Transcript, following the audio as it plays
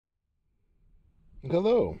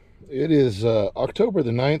Hello. It is October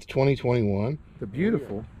the 9th, 2021. The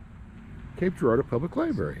beautiful Cape Girardeau Public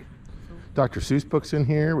Library. Dr. Seuss books in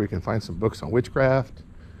here. We can find some books on witchcraft.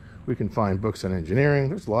 We can find books on engineering.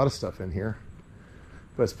 There's a lot of stuff in here.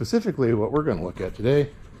 But specifically what we're going to look at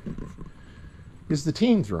today is the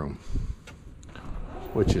teens room,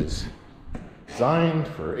 which is designed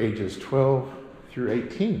for ages 12 through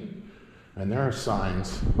 18. And there are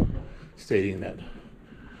signs stating that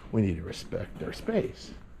we need to respect their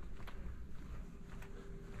space.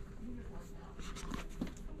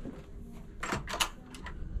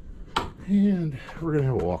 And we're going to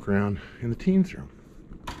have a walk around in the teens room.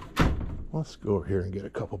 Let's go over here and get a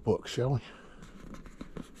couple books, shall we?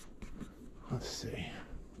 Let's see.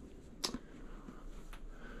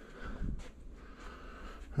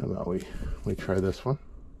 How about we try this one?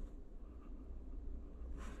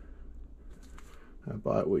 How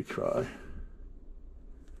about we try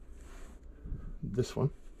this one?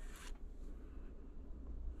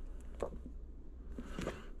 How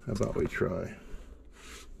about we try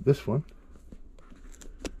this one?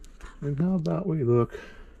 And how about we look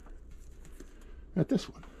at this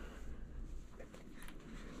one?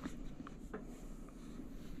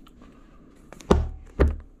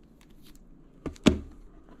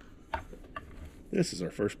 This is our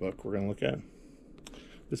first book we're going to look at.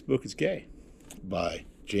 This book is Gay by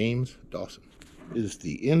James Dawson. It is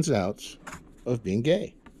the ins and outs of being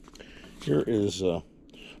gay. Here is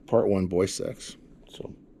part one, boy sex.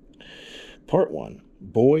 So, part one,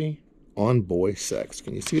 boy on boy sex.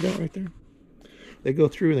 Can you see that right there? They go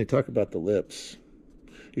through and they talk about the lips.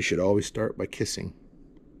 You should always start by kissing.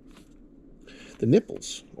 The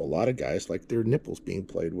nipples. A lot of guys like their nipples being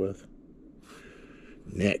played with.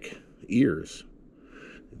 Neck, ears.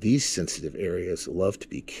 These sensitive areas love to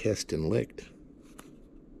be kissed and licked.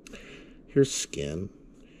 Here's skin.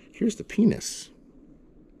 Here's the penis.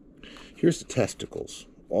 Here's the testicles,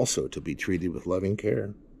 also to be treated with loving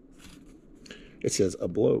care. It says a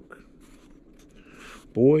bloke.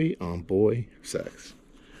 Boy on boy sex.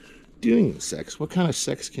 Doing sex. What kind of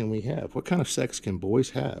sex can we have? What kind of sex can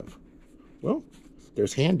boys have? Well,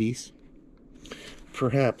 there's handies.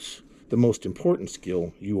 Perhaps the most important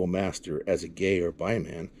skill you will master as a gay or bi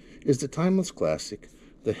man is the timeless classic,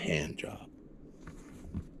 the hand job.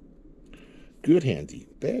 Good handy,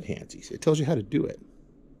 bad handies. It tells you how to do it.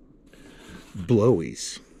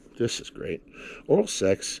 Blowies. This is great. Oral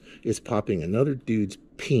sex is popping another dude's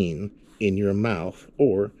peen in your mouth,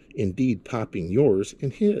 or indeed popping yours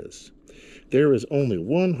in his. There is only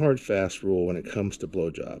one hard fast rule when it comes to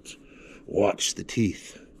blowjobs. Watch the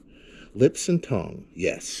teeth. Lips and tongue,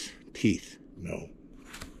 yes. Teeth, no.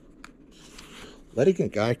 Letting a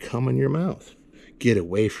guy come in your mouth. Get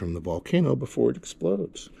away from the volcano before it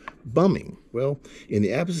explodes. Bumming. Well, in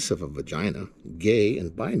the absence of a vagina, gay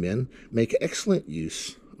and bi men make excellent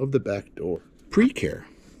use of the back door. Pre-care.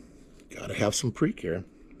 Gotta have some pre-care.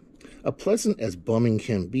 Pleasant as bumming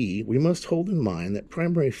can be, we must hold in mind that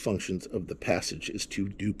primary functions of the passage is to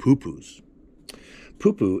do poo-poos.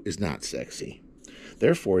 Poo-poo is not sexy.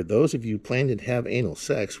 Therefore, those of you planning to have anal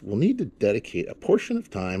sex will need to dedicate a portion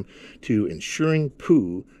of time to ensuring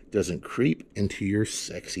poo doesn't creep into your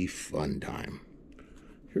sexy fun time.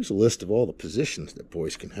 Here's a list of all the positions that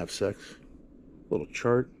boys can have sex. A little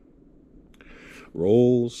chart.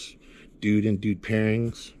 Roles, dude and dude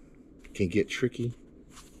pairings can get tricky.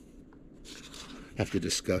 Have to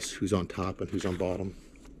discuss who's on top and who's on bottom.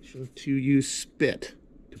 To use spit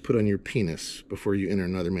to put on your penis before you enter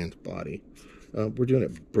another man's body. We're doing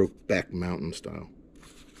it Brokeback Mountain style.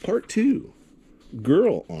 Part 2,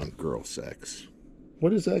 girl on girl sex.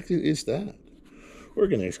 What exactly is that? We're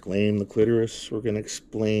going to explain the clitoris. We're going to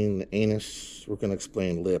explain the anus. We're going to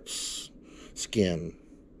explain lips, skin.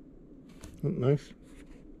 Isn't that nice?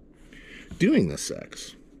 Doing the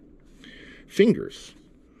sex. Fingers.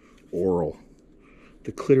 Oral.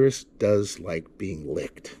 The clitoris does like being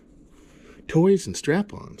licked. Toys and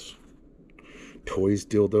strap-ons. Toys,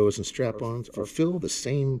 dildos, and strap-ons fulfill the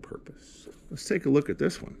same purpose. Let's take a look at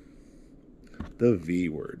this one. The V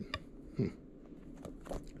word.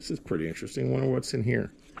 This is pretty interesting. I wonder what's in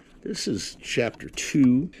here. This is chapter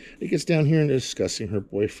 2. It gets down here into discussing her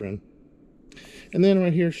boyfriend. And then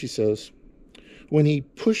right here she says, when he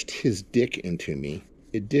pushed his dick into me,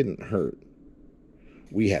 it didn't hurt.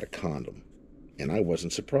 We had a condom, and I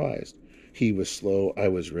wasn't surprised. He was slow, I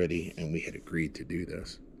was ready, and we had agreed to do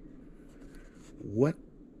this. What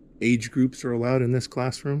age groups are allowed in this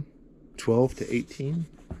classroom? 12 to 18?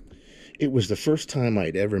 It was the first time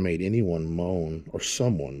I'd ever made anyone moan or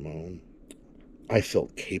someone moan. I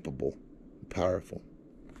felt capable, powerful.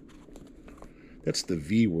 That's the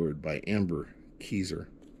V word by Amber Keyser.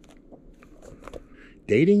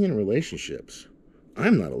 Dating and relationships.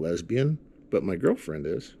 I'm not a lesbian, but my girlfriend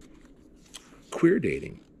is. Queer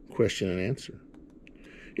dating. Question and answer.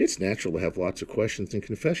 It's natural to have lots of questions and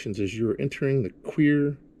confessions as you're entering the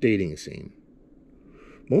queer dating scene.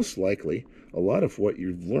 Most likely, a lot of what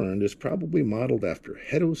you've learned is probably modeled after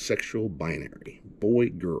heterosexual binary,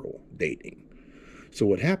 boy-girl dating. So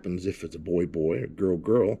what happens if it's a boy-boy or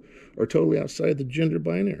girl-girl or totally outside the gender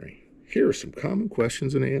binary? Here are some common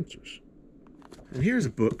questions and answers. And here's a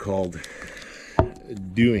book called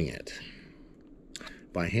Doing It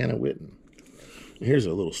by Hannah Witten. And here's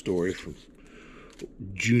a little story from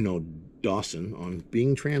Juno Dawson on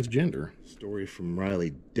being transgender. Story from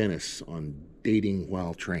Riley Dennis on dating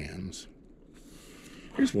while trans.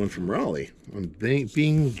 Here's one from Raleigh on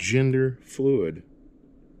being gender fluid.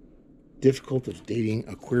 Difficult of dating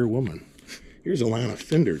a queer woman. Here's Alana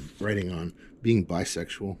Fender writing on being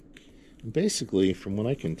bisexual. And basically, from what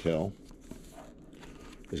I can tell,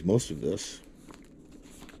 is most of this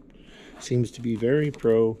seems to be very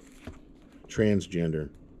pro transgender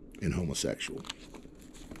and homosexual.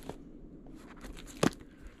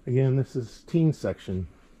 Again, this is teen section,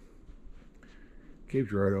 Cape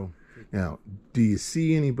Girardeau. Now, do you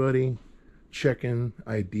see anybody checking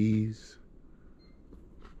IDs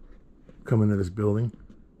coming to this building?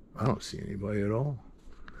 I don't see anybody at all.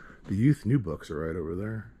 The youth new books are right over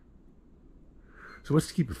there. So what's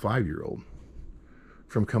to keep a 5-year-old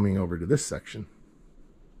from coming over to this section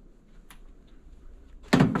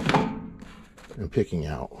and picking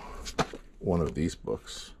out one of these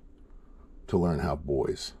books to learn how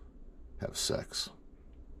boys have sex?